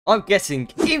I'm getting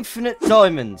infinite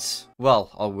diamonds.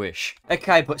 Well, I wish.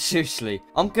 Okay, but seriously,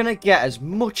 I'm gonna get as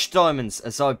much diamonds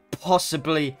as I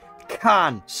possibly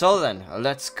can. So then,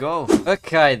 let's go.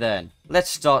 Okay then, let's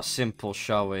start simple,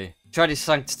 shall we? Trade this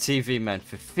thank to TV men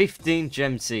for 15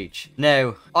 gems each.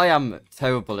 Now, I am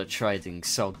terrible at trading,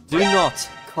 so do not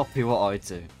copy what I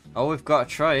do. Oh, we've got a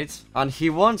trade. And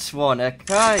he wants one.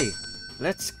 Okay,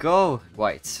 let's go.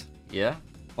 Wait, yeah?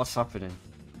 What's happening?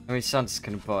 How many Santa's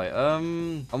can I buy?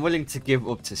 I'm willing to give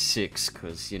up to 6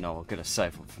 because, you know, I'm going to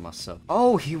save up for myself.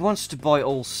 Oh, he wants to buy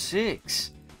all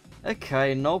 6.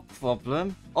 Okay, no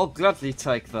problem. I'll gladly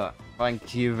take that.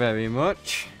 Thank you very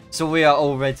much. So we are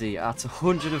already at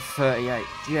 138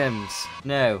 gems.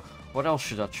 Now, what else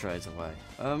should I trade away?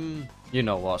 You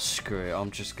know what? Screw it.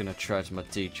 I'm just going to trade my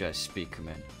DJ speaker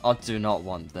men. I do not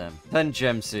want them. 10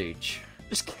 gems each.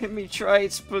 Just give me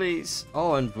trades, please.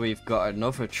 Oh, and we've got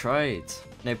another trade.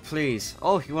 Now, please.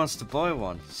 Oh, he wants to buy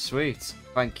one. Sweet.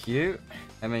 Thank you.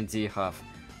 How many do you have?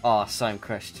 Ah, same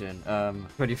question.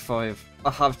 25. I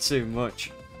have too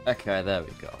much. Okay, there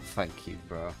we go. Thank you,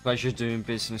 bro. Pleasure doing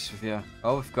business with you.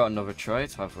 Oh, we've got another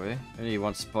trade, have we? And he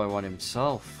wants to buy one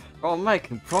himself. Oh, I'm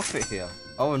making profit here.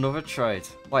 Oh, another trade.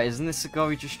 Wait, isn't this the guy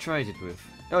we just traded with?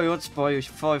 Oh, he wants to buy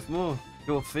 5 more.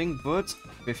 Your thing, bud.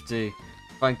 50.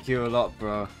 Thank you a lot,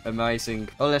 bro. Amazing.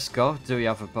 Oh, let's go. Do we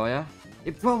have a buyer?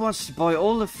 It bro wants to buy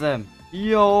all of them.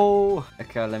 Yo.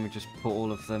 Okay, let me just put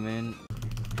all of them in.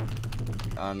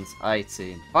 And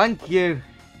 18. Thank you.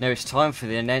 Now it's time for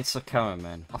the announcer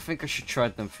cameraman. I think I should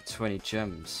trade them for 20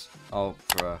 gems. Oh,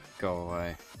 bro, go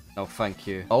away. No, thank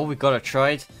you. Oh, we got a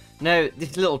trade. Now,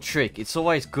 this little trick, it's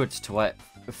always good to wait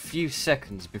a few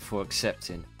seconds before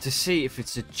accepting to see if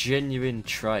it's a genuine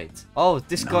trade. Oh,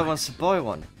 this guy wants to buy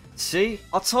one. See?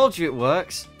 I told you it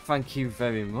works. Thank you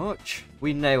very much.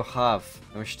 We now have,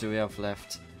 how much do we have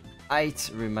left?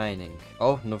 8 remaining.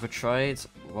 Oh, another trade.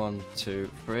 1, 2,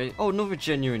 3. Oh, another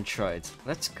genuine trade.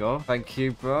 Let's go. Thank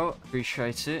you, bro.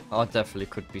 Appreciate it. I definitely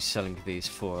could be selling these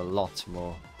for a lot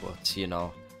more. But, you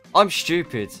know, I'm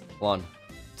stupid. 1,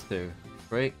 2,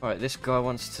 3. Alright, this guy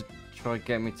wants to try and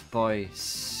get me to buy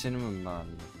Cinnamon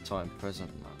Man. Time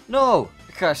present man. No!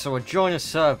 Okay, so I join a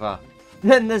server.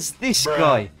 Then there's this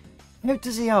guy. How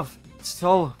does he have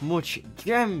so much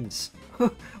gems?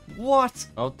 What?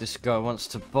 Oh, this guy wants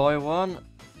to buy one.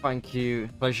 Thank you.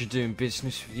 Pleasure doing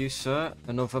business with you, sir.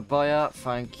 Another buyer.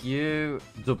 Thank you.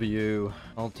 W.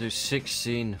 I'll do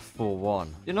 16 for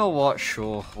 1. You know what?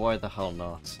 Sure. Why the hell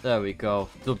not? There we go.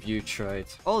 W trade.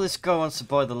 Oh, this guy wants to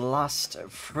buy the last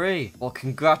 3. Well,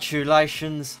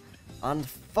 congratulations. And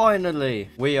finally,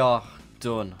 we are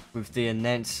done with the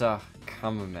announcer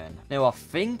cameraman. Now, I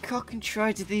think I can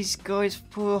trade these guys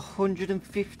for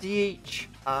 150 each.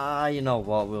 You know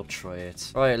what? We'll try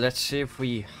it. Right, let's see if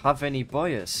we have any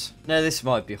buyers. Now, this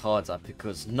might be harder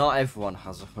because not everyone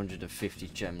has 150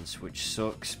 gems, which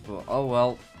sucks, but oh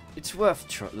well. It's worth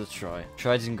the try.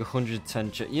 Trading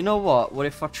 110 gems. You know what? What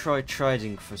if I try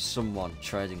trading for someone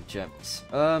trading gems?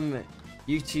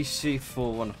 UTC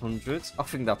for 100. I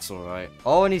think that's alright.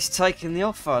 Oh, and he's taking the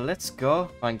offer. Let's go.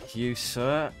 Thank you,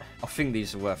 sir. I think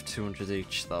these are worth 200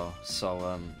 each, though.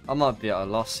 So, I might be at a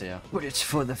loss here. But it's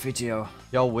for the video.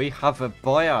 Yo, we have a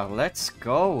buyer. Let's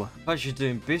go. Pleasure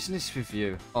doing business with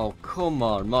you. Oh, come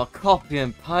on. My copy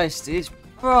and paste is...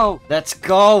 Bro, let's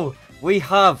go. We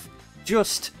have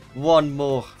just 1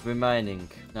 more remaining.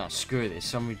 Now, screw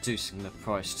this. I'm reducing the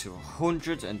price to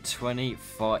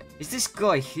 125. Is this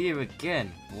guy here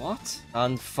again? What?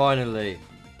 And finally,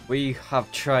 we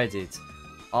have traded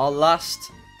our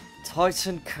last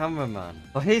Titan cameraman.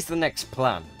 Well, here's the next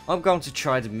plan. I'm going to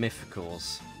trade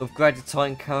mythicals. Upgraded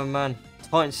Titan cameraman,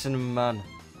 Titan cinnamon man,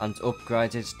 and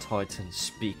upgraded Titan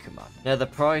speaker man. Now the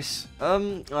price,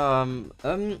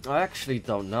 I actually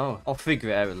don't know. I'll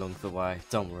figure it out along the way,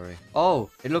 don't worry. Oh,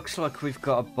 it looks like we've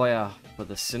got a buyer for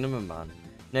the cinnamon man.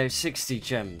 Now 60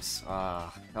 gems. I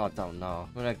don't know.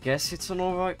 But I guess it's an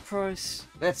alright price.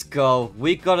 Let's go.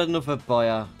 We got another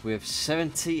buyer with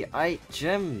 78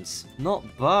 gems. Not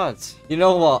bad. You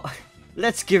know what?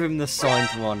 Let's give him the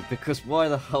signed one, because why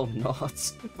the hell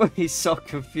not? But he's so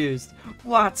confused.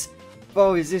 What?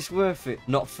 Bro, is this worth it?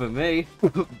 Not for me,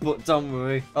 but don't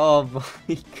worry. Oh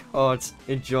my god.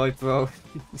 Enjoy, bro.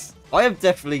 I am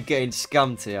definitely getting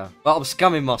scammed here. But I'm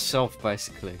scamming myself,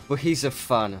 basically. But he's a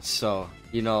fan, so,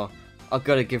 you know, I've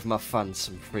got to give my fans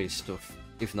some free stuff,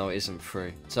 even though it isn't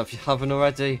free. So if you haven't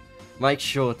already, make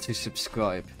sure to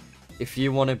subscribe if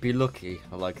you want to be lucky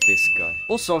like this guy.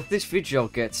 Also, if this video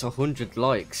gets 100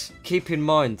 likes, keep in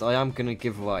mind I am going to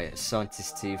give away a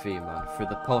Scientist TV man through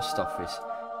the post office.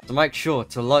 So make sure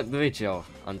to like the video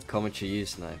and comment your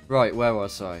username. Right, where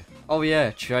was I? Oh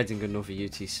yeah, trading another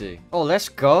UTC. Oh, let's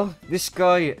go. This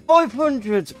guy,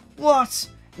 500. What?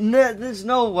 No, there's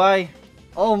no way.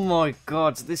 Oh my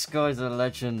god, this guy's a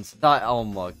legend. Oh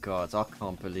my god, I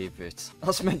can't believe it.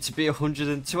 That's meant to be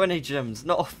 120 gems,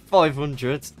 not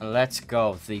 500. Let's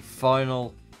go. The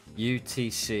final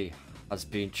UTC has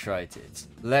been traded.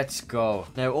 Let's go.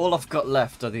 Now, all I've got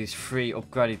left are these 3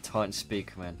 upgraded Titan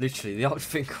Speakermen. Literally, the only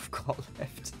thing I've got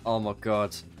left. Oh my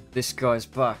god. This guy's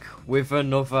back with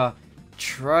another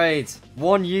trade.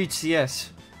 1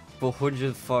 UTS for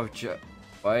 105 gems.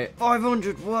 Wait,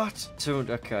 500, what?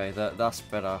 200, okay, that's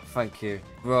better, thank you.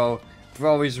 Bro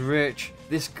is rich.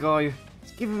 This guy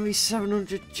is giving me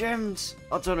 700 gems.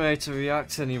 I don't know how to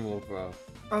react anymore, bro.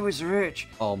 Bro is rich.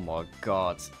 Oh my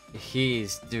god, he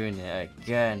is doing it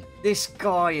again. This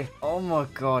guy, oh my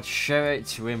god, shout out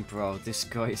to him, bro. This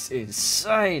guy is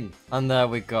insane. And there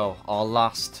we go, our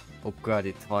last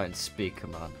upgraded Titan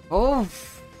Speakerman. Oh,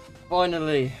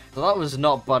 finally. So that was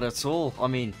not bad at all. I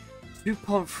mean,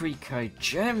 2.3k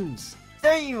gems.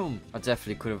 Damn! I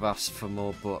definitely could have asked for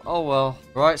more, but oh well.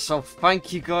 Right, so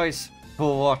thank you guys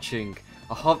for watching.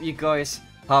 I hope you guys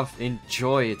have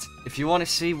enjoyed. If you want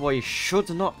to see why you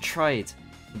should not trade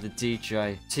the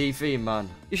DJ TV man,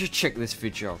 you should check this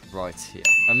video right here.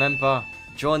 Remember,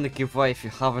 join the giveaway if you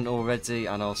haven't already,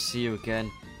 and I'll see you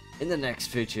again in the next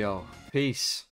video. Peace.